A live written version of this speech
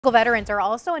Local veterans are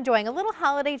also enjoying a little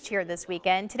holiday cheer this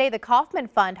weekend. Today, the Kaufman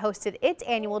Fund hosted its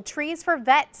annual Trees for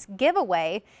Vets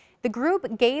giveaway. The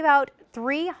group gave out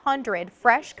 300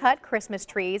 fresh-cut Christmas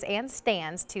trees and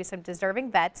stands to some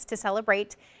deserving vets to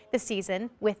celebrate the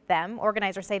season with them.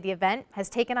 Organizers say the event has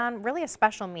taken on really a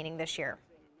special meaning this year.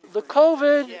 The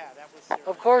COVID,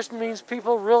 of course, means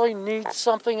people really need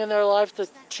something in their life to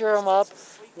cheer them up.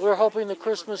 We're hoping the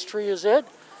Christmas tree is it.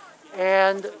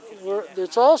 And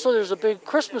there's a big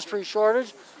Christmas tree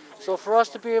shortage, so for us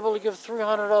to be able to give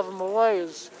 300 of them away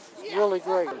is really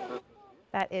great.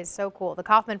 That is so cool. The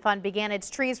Kaufman Fund began its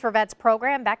Trees for Vets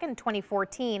program back in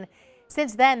 2014.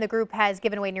 Since then, the group has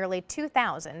given away nearly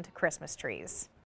 2,000 Christmas trees.